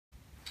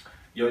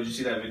Yo, did you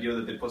see that video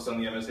that they posted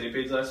on the MSA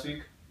page last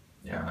week?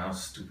 Yeah, that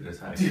was stupid as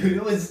heck. Dude,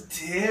 it was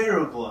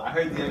terrible. I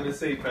heard the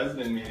MSA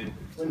president made it.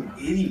 What an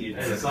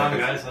idiot. Hey, Assalamu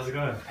guys, how's it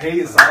going? Hey,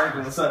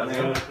 Assalamu, what's up,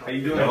 man? How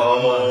you doing?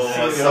 Oh,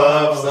 what's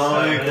up,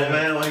 Assalamu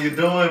man? What you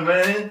doing,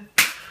 man?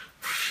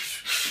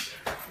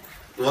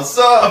 What's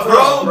up,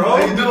 bro?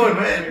 How you doing,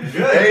 man?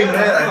 Good. Hey,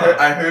 man,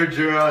 I heard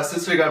your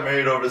sister got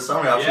married over the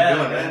summer. How's she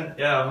doing, man?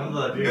 Yeah,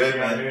 alhamdulillah, dude. Good, She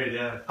got man. married,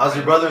 yeah. How's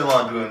your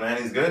brother-in-law doing,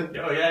 man? He's good?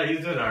 Yo, yeah,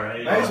 he's doing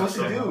alright. Nice, what's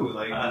he do?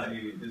 Like,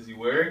 does he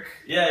work?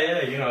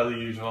 Yeah, you know, the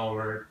usual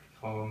work,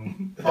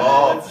 home.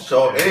 Oh, for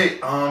sure. Hey,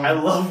 I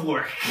love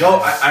work. Yo,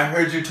 I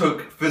heard you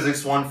took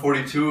Physics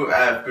 142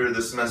 after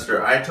the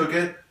semester. I took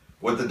it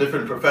with a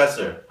different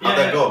professor. How'd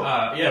that go?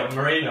 Yeah,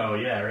 Moreno,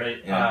 yeah,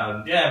 right.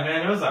 Yeah. Yeah,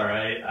 man, it was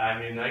alright. I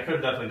mean, I could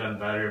have definitely done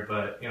better,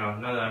 but, you know,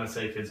 none of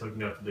the MSA kids hooked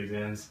me up to the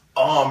exams.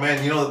 Oh,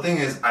 man, you know, the thing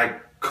is, I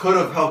could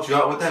have helped you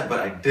out with that, but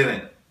I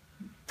didn't.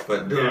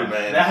 But, dude, Yeah,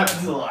 man. that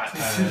happens a lot.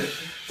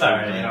 It's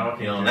alright, you know.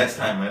 Okay, next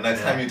time, man.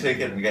 Next time you take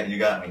it, you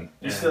got me.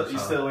 You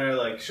still wear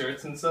like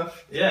shirts and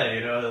stuff? Yeah, you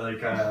know, like,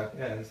 yeah,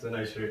 it's a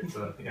nice shirt,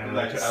 so, yeah,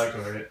 Nice. I like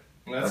to wear it.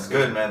 That's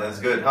good, man. That's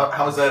good.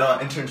 How's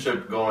that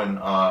internship going?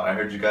 I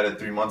heard you got it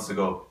 3 months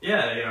ago.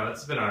 Yeah, you know,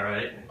 it's been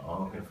alright.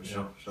 Oh, okay, for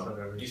sure.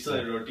 You still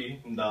have roti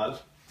and dal?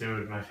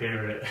 Dude, my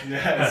favorite.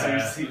 Yeah,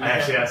 seriously. I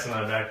actually have some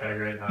in my backpack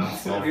right now.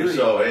 Oh, Really? for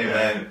sure. Hey,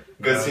 man.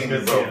 Good seeing you,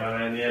 Good bro. seeing you,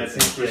 man. Yeah, Good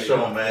seeing you for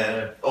sure,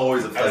 man.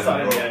 Always a pleasure,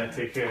 fine, bro. Yeah,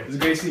 take care. It's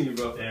great seeing you,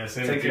 bro. Yeah,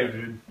 same Take with you, care.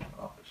 dude.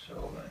 Oh, for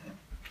sure,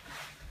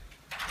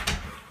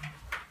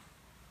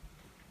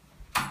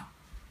 man.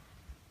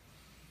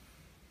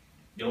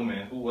 Yo,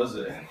 man, who was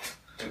it?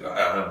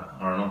 I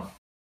don't know.